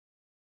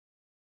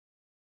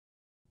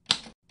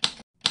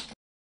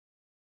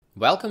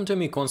Welcome to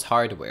Mikon's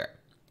Hardware.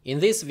 In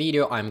this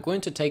video I'm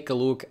going to take a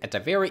look at a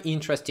very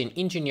interesting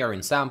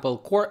engineering sample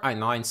Core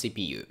i9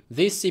 CPU.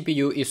 This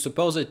CPU is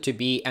supposed to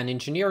be an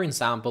engineering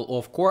sample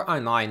of Core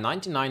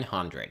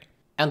i9-9900,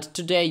 and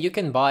today you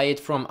can buy it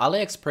from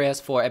AliExpress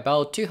for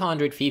about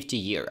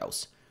 250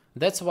 euros.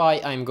 That's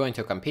why I'm going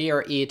to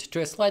compare it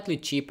to a slightly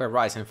cheaper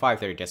Ryzen 5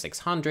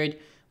 3600,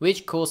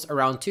 which costs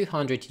around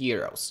 200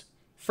 euros.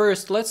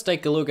 First, let's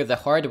take a look at the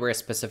hardware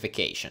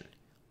specification.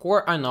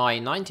 Core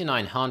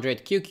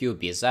i9-9900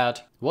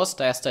 QQBZ was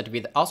tested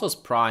with Asus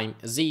Prime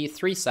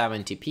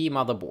Z370p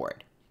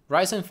motherboard.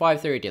 Ryzen 5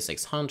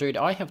 3600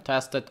 I have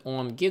tested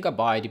on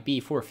Gigabyte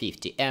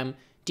B450M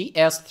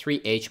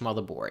DS3H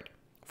motherboard.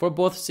 For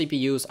both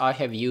CPUs I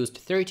have used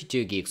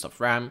 32 GB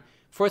of RAM,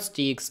 4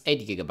 sticks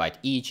 8 GB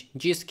each,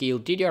 G.Skill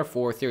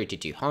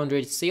DDR4-3200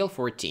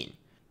 CL9.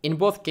 In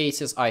both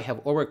cases I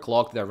have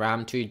overclocked the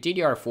RAM to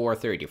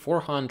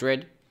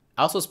DDR4-3400.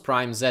 Asus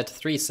Prime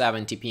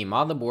Z370p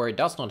motherboard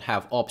does not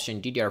have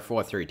option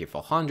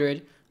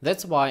DDR4-3400,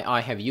 that's why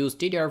I have used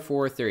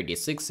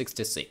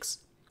DDR4-3666.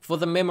 For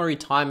the memory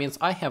timings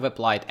I have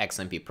applied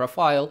XMP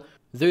profile,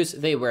 thus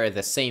they were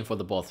the same for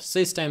both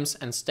systems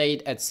and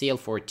stayed at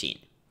CL14.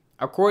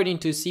 According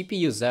to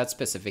CPU-Z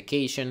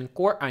specification,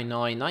 Core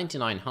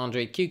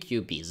i9-9900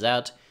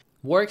 QQBZ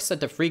works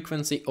at a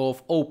frequency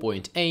of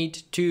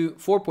 0.8 to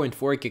 4.4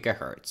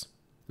 GHz.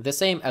 The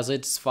same as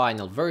its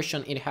final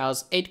version, it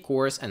has 8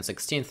 cores and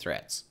 16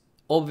 threads.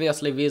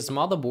 Obviously, with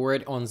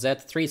motherboard on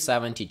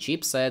Z370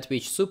 chipset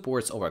which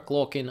supports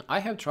overclocking, I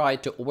have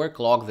tried to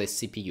overclock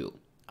this CPU.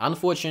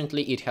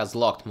 Unfortunately, it has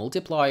locked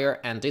multiplier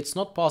and it's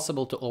not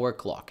possible to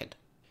overclock it.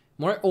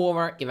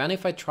 Moreover, even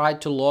if I tried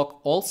to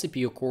lock all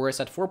CPU cores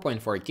at 4.4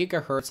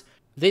 GHz,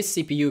 this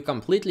CPU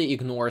completely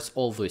ignores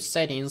all those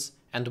settings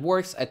and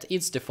works at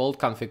its default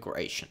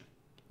configuration.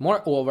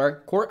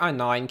 Moreover, Core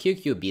i9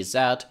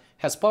 QQBZ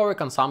has power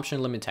consumption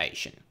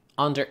limitation.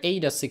 Under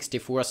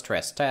AIDA64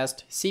 stress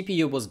test,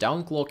 CPU was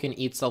downclocking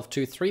itself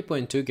to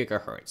 3.2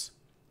 GHz.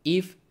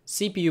 If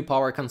CPU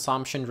power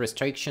consumption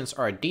restrictions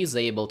are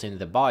disabled in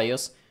the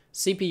BIOS,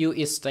 CPU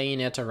is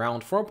staying at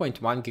around 4.1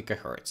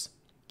 GHz.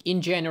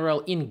 In general,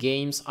 in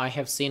games I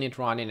have seen it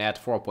running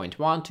at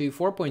 4.1 to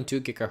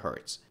 4.2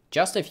 GHz.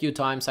 Just a few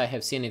times I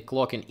have seen it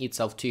clocking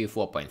itself to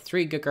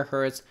 4.3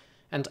 GHz,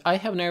 and I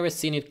have never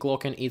seen it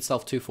clocking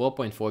itself to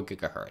 4.4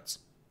 GHz.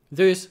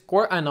 Thus,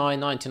 Core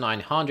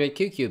i9-9900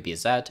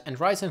 QQBZ and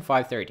Ryzen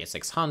 5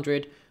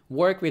 3600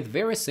 work with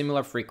very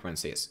similar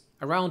frequencies,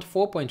 around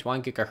 4.1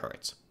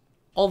 GHz.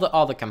 All the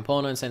other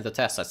components in the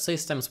tested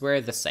systems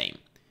were the same: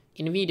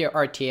 NVIDIA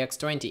RTX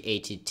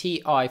 2080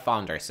 Ti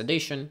Founders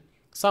Edition,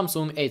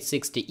 Samsung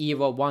 860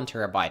 EVO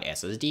 1TB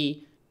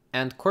SSD,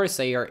 and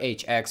Corsair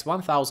HX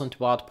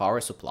 1000W power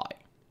supply.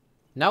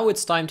 Now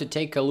it's time to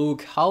take a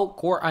look how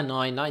Core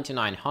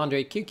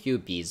i9-9900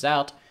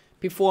 QQBZ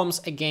performs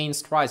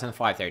against Ryzen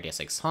 5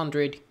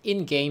 3600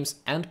 in games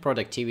and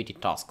productivity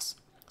tasks.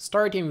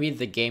 Starting with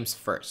the games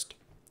first.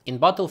 In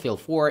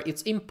Battlefield 4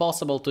 it's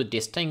impossible to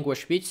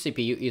distinguish which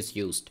CPU is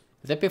used.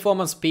 The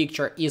performance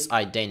picture is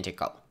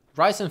identical.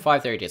 Ryzen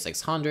 5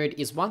 3600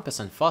 is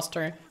 1%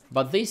 faster,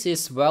 but this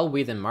is well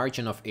within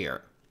margin of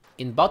error.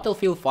 In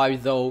Battlefield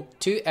 5 though,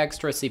 2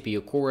 extra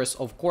CPU cores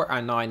of Core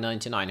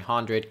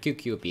i9-9900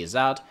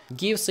 QQBZ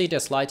gives it a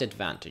slight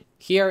advantage.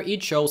 Here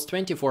it shows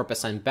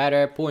 24%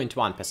 better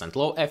 0.1%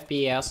 low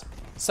FPS,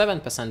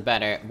 7%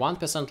 better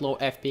 1% low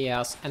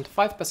FPS, and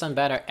 5%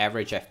 better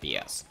average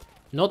FPS.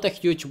 Not a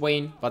huge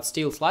win, but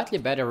still slightly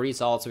better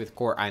results with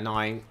Core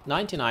i9-9900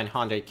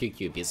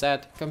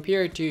 QQBZ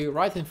compared to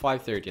Ryzen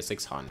 5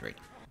 3600.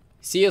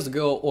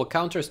 CSGO or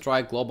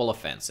Counter-Strike Global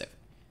Offensive.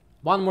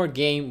 One more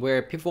game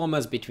where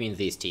performance between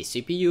these two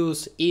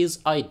CPUs is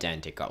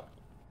identical.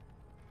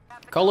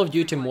 Call of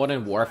Duty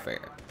Modern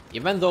Warfare.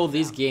 Even though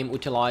this game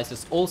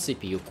utilizes all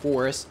CPU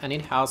cores and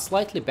it has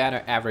slightly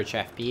better average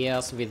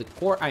FPS with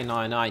Core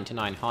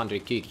i9-9900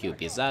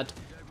 QQBZ,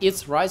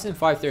 it's Ryzen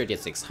 5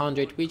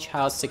 3600 which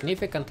has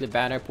significantly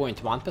better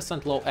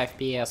 0.1% low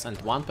FPS and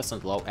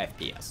 1% low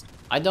FPS.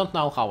 I don't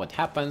know how it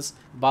happens,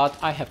 but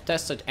I have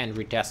tested and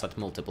retested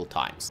multiple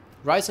times.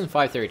 Ryzen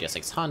 5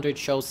 3600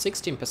 shows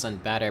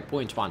 16% better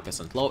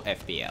 0.1% low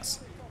FPS,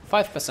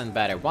 5%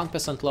 better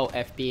 1% low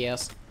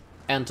FPS,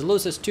 and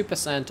loses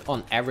 2%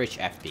 on average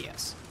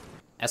FPS.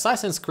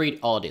 Assassin's Creed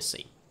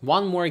Odyssey.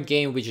 One more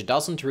game which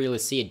doesn't really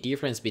see a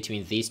difference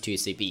between these two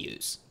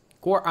CPUs.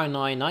 Core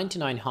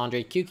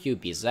i9-9900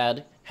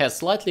 QQBZ has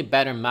slightly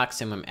better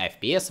maximum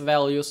FPS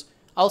values,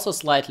 also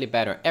slightly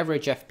better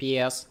average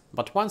FPS,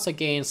 but once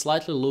again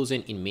slightly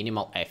losing in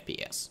minimal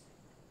FPS.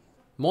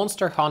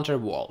 Monster Hunter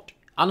World.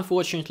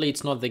 Unfortunately,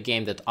 it's not the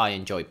game that I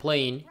enjoy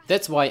playing,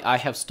 that's why I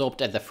have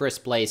stopped at the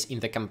first place in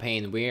the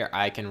campaign where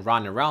I can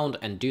run around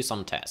and do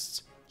some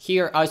tests.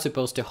 Here I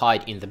supposed to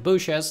hide in the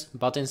bushes,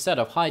 but instead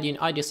of hiding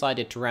I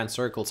decided to run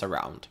circles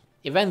around.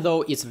 Even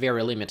though it's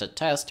very limited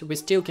test, we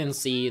still can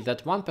see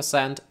that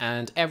 1%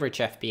 and average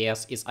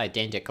FPS is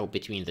identical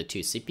between the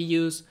two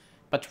CPUs,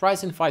 but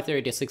Ryzen 5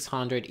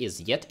 3600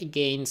 is yet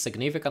again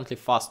significantly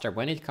faster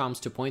when it comes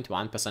to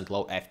 0.1%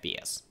 low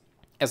FPS.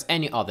 as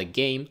any other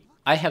game,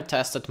 I have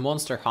tested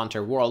Monster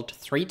Hunter World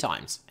 3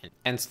 times,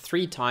 and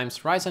 3 times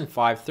Ryzen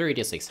 5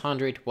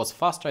 3600 was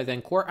faster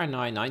than Core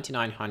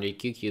i9-9900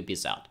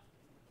 QQBZ.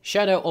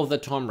 Shadow of the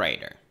Tomb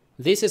Raider.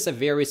 This is a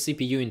very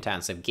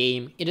CPU-intensive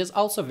game. It is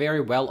also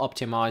very well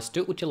optimized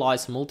to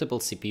utilize multiple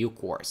CPU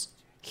cores.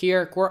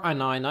 Here, Core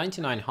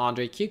i9-9900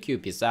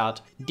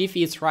 QQBZ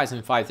defeats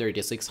Ryzen 5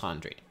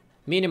 3600.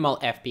 Minimal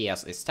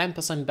FPS is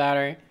 10%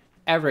 better,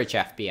 average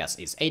FPS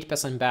is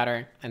 8%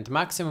 better, and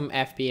maximum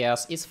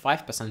FPS is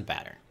 5%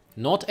 better.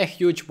 Not a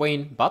huge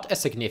win, but a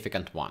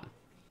significant one.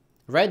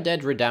 Red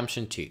Dead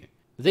Redemption 2.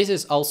 This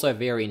is also a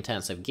very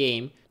intensive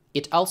game.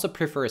 It also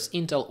prefers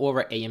Intel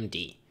over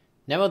AMD.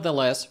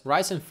 Nevertheless,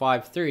 Ryzen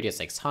 5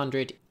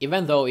 3600,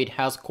 even though it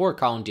has core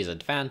count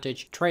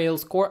disadvantage,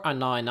 trails Core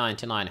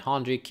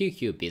i9-9900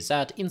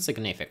 QQBZ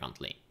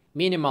insignificantly.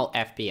 Minimal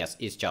FPS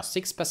is just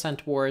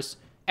 6% worse,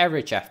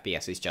 average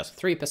FPS is just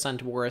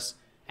 3% worse,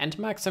 and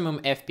maximum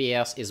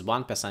FPS is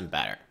 1%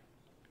 better.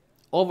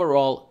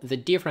 Overall, the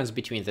difference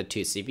between the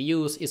two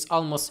CPUs is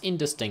almost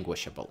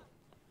indistinguishable.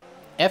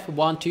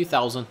 F1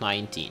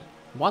 2019.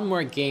 One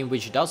more game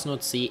which does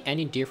not see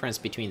any difference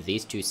between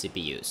these two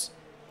CPUs.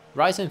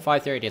 Ryzen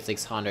 5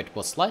 3600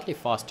 was slightly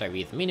faster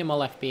with minimal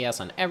FPS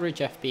and average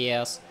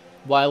FPS,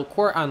 while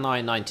Core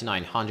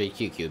i9-9900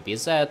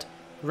 QQBZ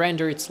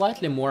rendered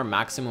slightly more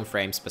maximum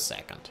frames per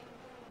second.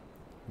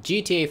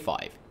 GTA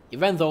 5.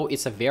 Even though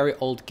it's a very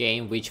old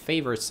game which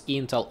favors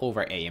Intel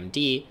over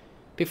AMD,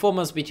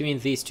 performance between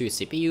these two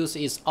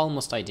CPUs is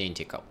almost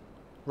identical.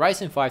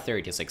 Ryzen 5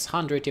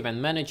 3600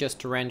 even manages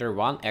to render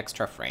one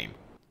extra frame.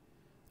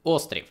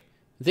 Ostriv.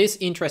 This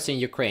interesting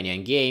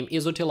Ukrainian game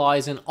is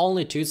utilizing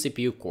only 2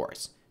 CPU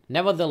cores.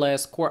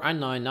 Nevertheless, Core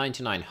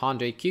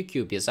i9-9900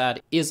 QQBZ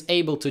is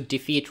able to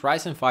defeat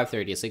Ryzen 5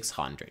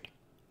 3600.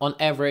 On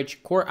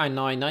average, Core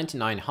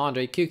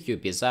i9-9900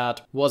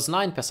 QQBZ was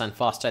 9%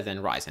 faster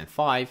than Ryzen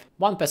 5,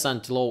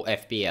 1% low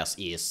FPS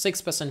is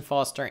 6%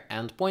 faster,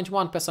 and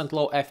 0.1%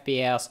 low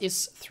FPS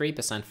is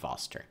 3%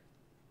 faster.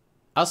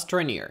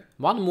 Astroneer,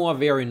 one more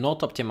very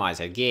not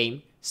optimizer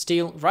game.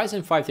 Still,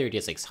 Ryzen 5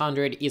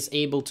 3600 is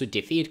able to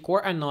defeat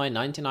Core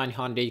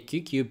i9-9900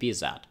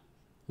 QQBZ.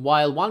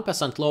 While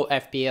 1% low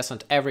FPS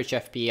and average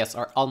FPS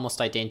are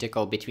almost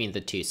identical between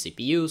the two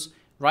CPUs,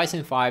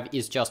 Ryzen 5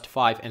 is just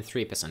 5 and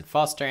 3%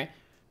 faster.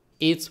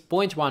 It's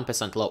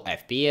 0.1% low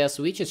FPS,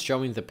 which is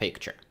shown in the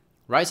picture.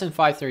 Ryzen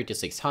 5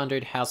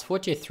 3600 has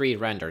 43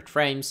 rendered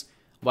frames,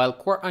 while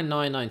Core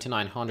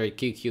i9-9900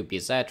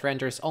 QQBZ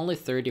renders only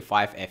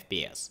 35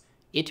 FPS.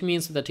 It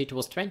means that it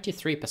was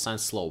 23%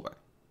 slower.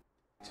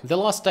 The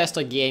last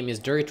tested game is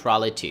Dirt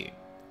Rally 2.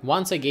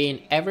 Once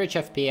again, average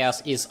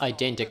FPS is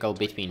identical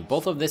between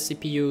both of the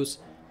CPUs,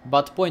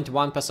 but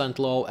 0.1%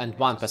 low and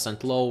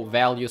 1% low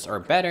values are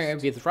better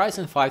with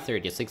Ryzen 5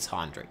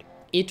 3600.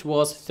 It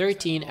was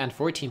 13 and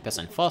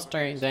 14%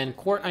 faster than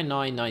Core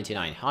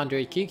i9-9900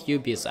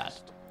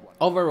 QQBZ.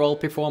 Overall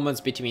performance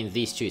between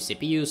these two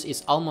CPUs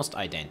is almost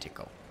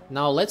identical.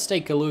 Now let's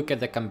take a look at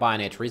the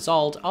combined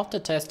result after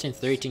testing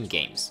 13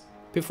 games.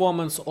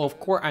 Performance of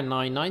Core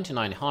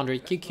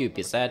i9-9900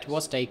 QQBZ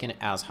was taken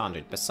as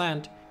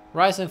 100%,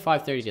 Ryzen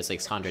 5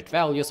 3600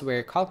 values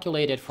were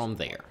calculated from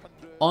there.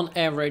 On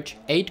average,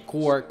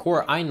 8-core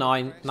Core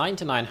i9-9900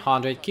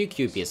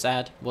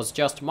 QQBZ was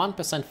just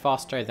 1%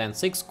 faster than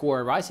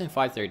 6-core Ryzen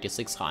 5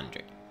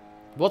 3600.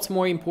 What's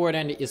more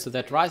important is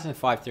that Ryzen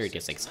 5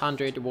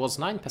 3600 was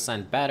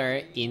 9%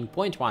 better in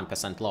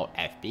 0.1% low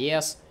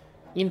FPS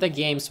in the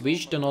games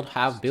which do not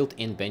have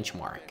built-in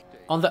benchmark.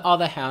 On the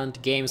other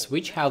hand, games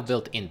which have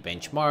built-in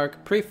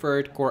benchmark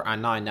preferred Core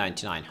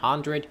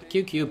i9-9900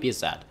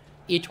 QQBZ.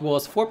 It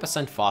was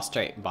 4%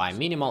 faster by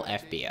minimal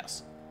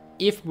FPS.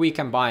 If we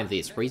combine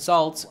these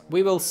results,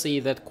 we will see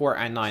that Core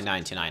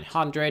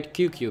i9-9900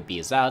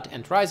 QQBZ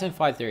and Ryzen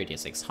 5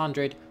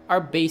 3600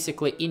 are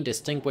basically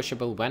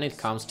indistinguishable when it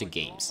comes to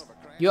games.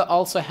 You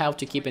also have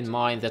to keep in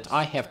mind that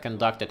I have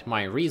conducted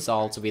my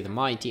results with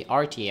mighty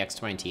RTX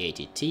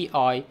 2080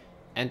 Ti,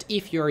 and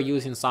if you are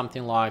using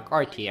something like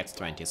RTX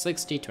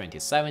 2060,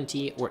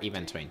 2070 or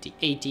even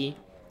 2080,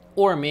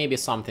 or maybe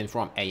something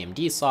from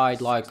AMD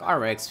side like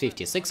RX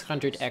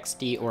 5600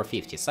 XT or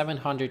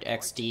 5700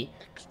 XT,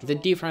 the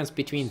difference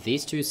between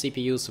these two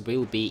CPUs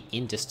will be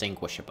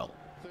indistinguishable.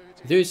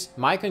 Thus,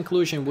 my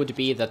conclusion would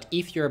be that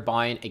if you're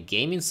buying a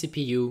gaming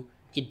CPU,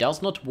 it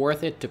does not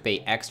worth it to pay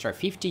extra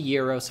 50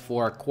 euros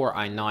for Core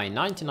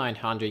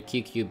i9-9900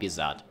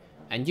 QQBZ,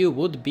 and you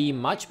would be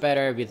much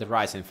better with the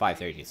Ryzen 5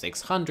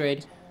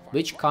 3600,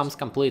 which comes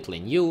completely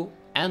new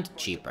and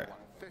cheaper.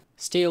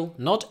 Still,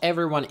 not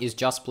everyone is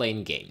just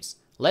playing games.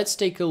 Let's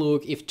take a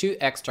look if 2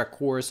 extra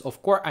cores of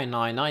Core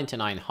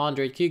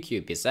i9-9900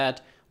 QQBZ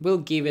will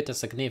give it a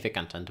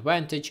significant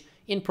advantage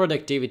in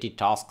productivity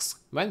tasks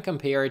when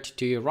compared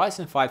to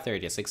Ryzen 5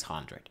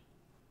 3600.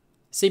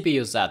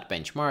 CPU-Z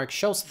benchmark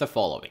shows the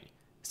following.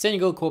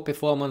 Single-core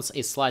performance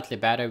is slightly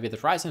better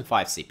with Ryzen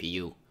 5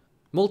 CPU.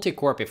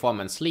 Multi-core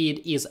performance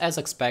lead is as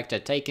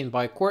expected taken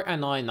by Core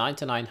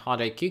i9-9900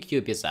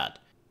 QQBZ.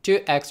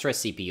 2 extra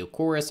CPU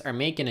cores are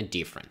making a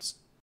difference.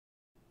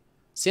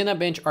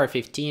 Cinebench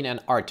R15 and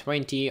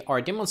R20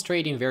 are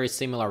demonstrating very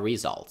similar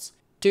results.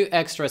 2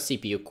 extra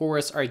CPU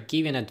cores are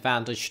giving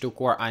advantage to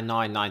Core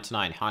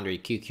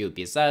i9-9900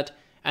 QQBZ,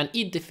 and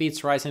it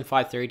defeats Ryzen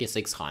 5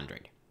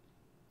 3600.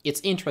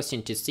 It's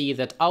interesting to see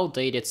that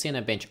outdated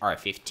Cinebench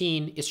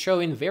R15 is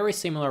showing very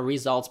similar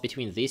results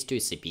between these two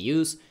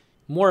CPUs.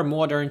 More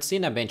modern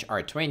Cinebench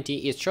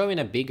R20 is showing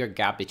a bigger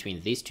gap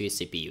between these two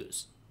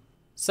CPUs.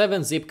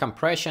 7-zip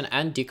compression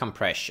and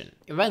decompression.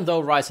 Even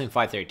though Ryzen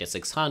 5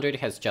 3600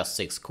 has just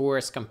 6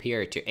 cores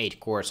compared to 8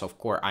 cores of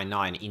Core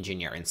i9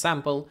 Engineering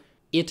Sample,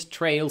 it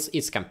trails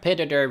its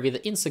competitor with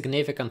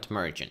insignificant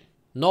margin.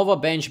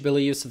 Novabench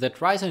believes that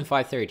Ryzen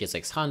 5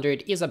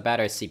 3600 is a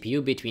better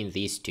CPU between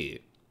these two,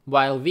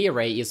 while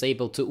V-Ray is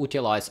able to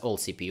utilize all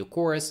CPU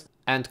cores,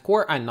 and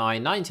Core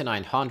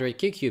i9-9900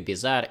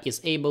 QQBZ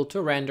is able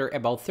to render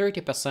about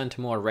 30%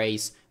 more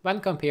rays when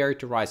compared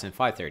to Ryzen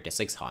 5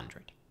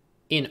 3600.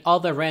 In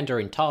other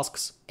rendering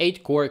tasks,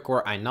 8-core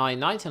Core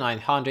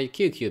i9-9900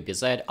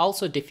 QQBZ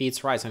also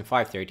defeats Ryzen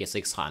 5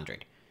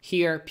 3600.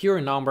 Here,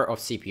 pure number of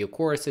CPU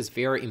cores is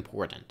very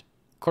important.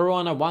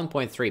 Corona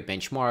 1.3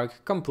 benchmark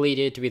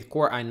completed with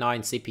Core i9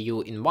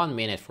 CPU in 1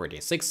 minute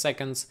 46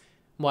 seconds,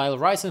 while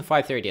Ryzen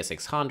 5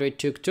 3600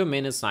 took 2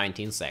 minutes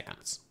 19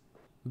 seconds.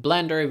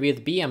 Blender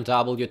with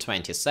BMW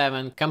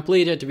 27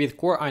 completed with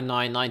Core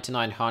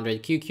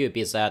i9-9900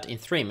 QQBZ in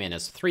 3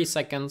 minutes 3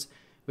 seconds,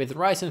 with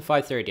Ryzen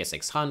 5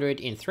 3600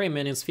 in 3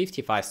 minutes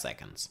 55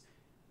 seconds.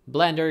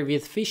 Blender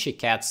with Fishy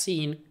Cat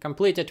Scene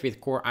completed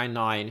with Core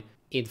i9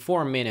 in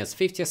 4 minutes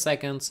 50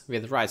 seconds,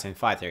 with Ryzen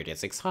 5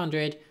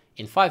 3600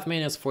 in 5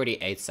 minutes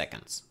 48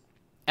 seconds.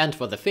 And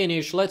for the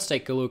finish, let's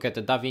take a look at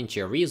the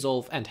DaVinci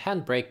Resolve and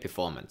Handbrake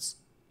performance.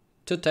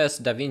 To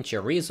test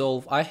DaVinci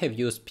Resolve, I have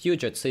used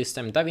Puget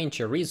system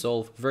DaVinci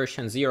Resolve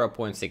version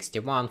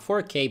 0.61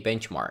 4K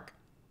benchmark.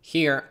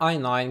 Here,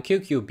 i9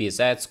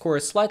 QQBZ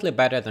scores slightly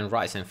better than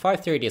Ryzen 5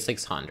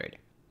 3600,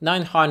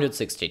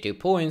 962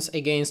 points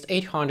against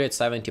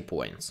 870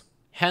 points.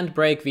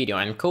 Handbrake video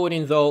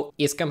encoding, though,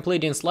 is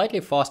completing slightly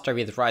faster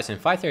with Ryzen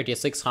 5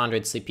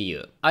 3600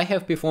 CPU. I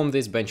have performed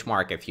this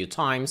benchmark a few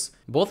times.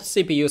 Both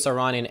CPUs are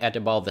running at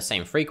about the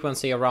same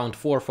frequency, around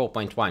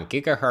 4.1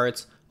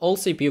 GHz. All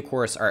CPU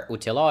cores are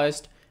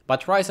utilized,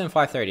 but Ryzen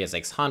 5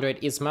 3600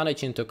 is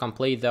managing to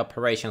complete the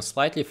operation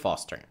slightly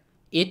faster.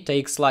 It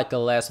takes slightly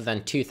less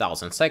than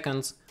 2000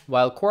 seconds,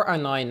 while Core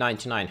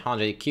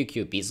i9-9900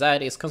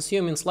 QQBZ is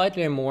consuming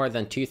slightly more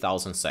than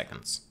 2000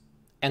 seconds.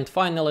 And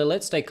finally,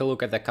 let's take a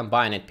look at the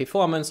combined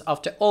performance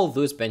after all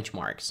those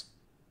benchmarks.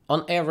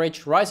 On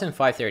average, Ryzen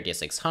 5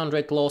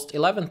 3600 lost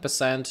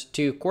 11%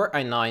 to Core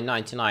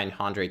i9-9900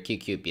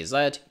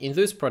 QQBZ in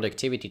those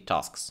productivity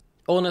tasks.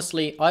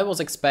 Honestly, I was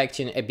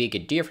expecting a bigger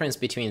difference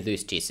between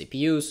those two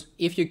CPUs,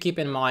 if you keep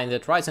in mind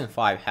that Ryzen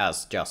 5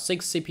 has just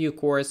 6 CPU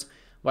cores,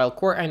 while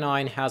Core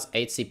i9 has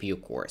 8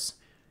 CPU cores.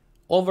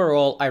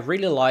 Overall, I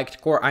really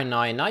liked Core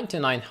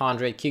i9-9900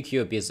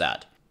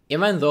 QQBZ.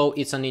 Even though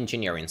it's an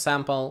engineering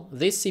sample,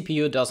 this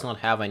CPU does not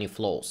have any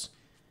flaws.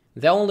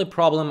 The only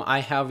problem I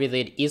have with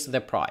it is the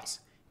price.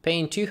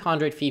 Paying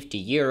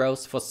 250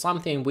 euros for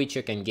something which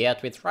you can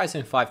get with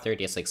Ryzen 5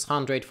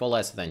 3600 for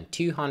less than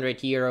 200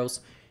 euros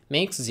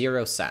makes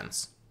zero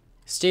sense.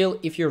 Still,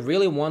 if you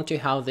really want to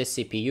have this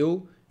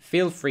CPU,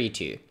 feel free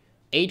to.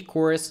 8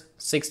 cores,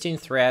 16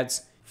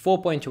 threads,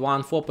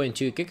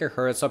 4.1-4.2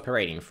 GHz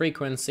operating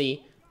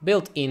frequency,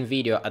 built-in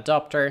video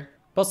adapter,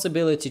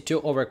 possibility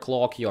to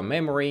overclock your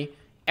memory,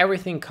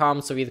 everything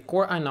comes with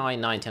Core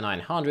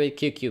i9-9900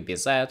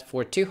 QQBZ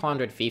for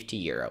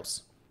 250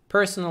 euros.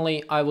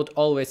 Personally, I would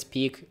always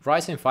pick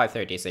Ryzen 5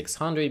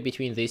 3600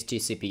 between these two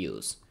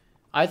CPUs.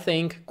 I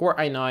think Core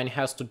i9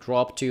 has to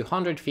drop to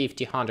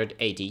 150-180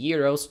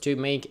 euros to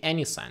make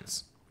any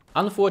sense.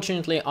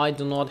 Unfortunately, I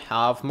do not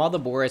have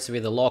motherboards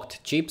with a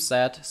locked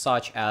chipset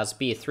such as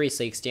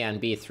B360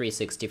 and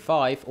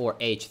B365 or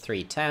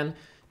H310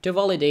 to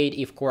validate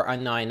if Core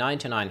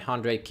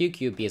i9-9900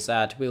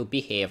 QQBZ will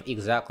behave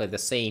exactly the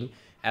same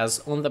as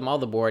on the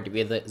motherboard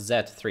with the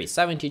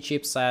Z370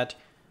 chipset.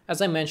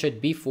 As I mentioned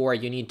before,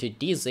 you need to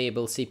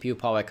disable CPU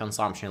power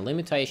consumption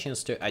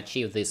limitations to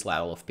achieve this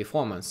level of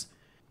performance.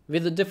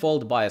 With the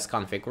default BIOS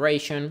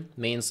configuration,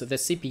 means the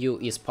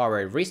CPU is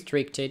power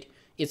restricted,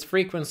 its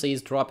frequency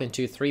is dropping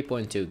to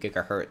 3.2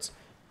 GHz.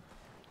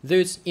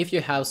 Thus, if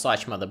you have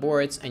such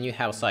motherboards and you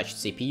have such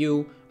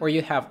CPU, or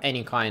you have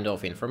any kind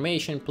of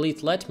information,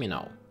 please let me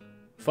know.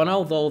 For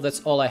now though,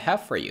 that's all I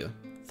have for you.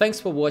 Thanks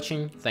for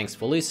watching, thanks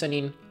for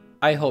listening,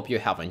 I hope you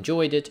have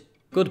enjoyed it,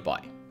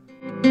 goodbye.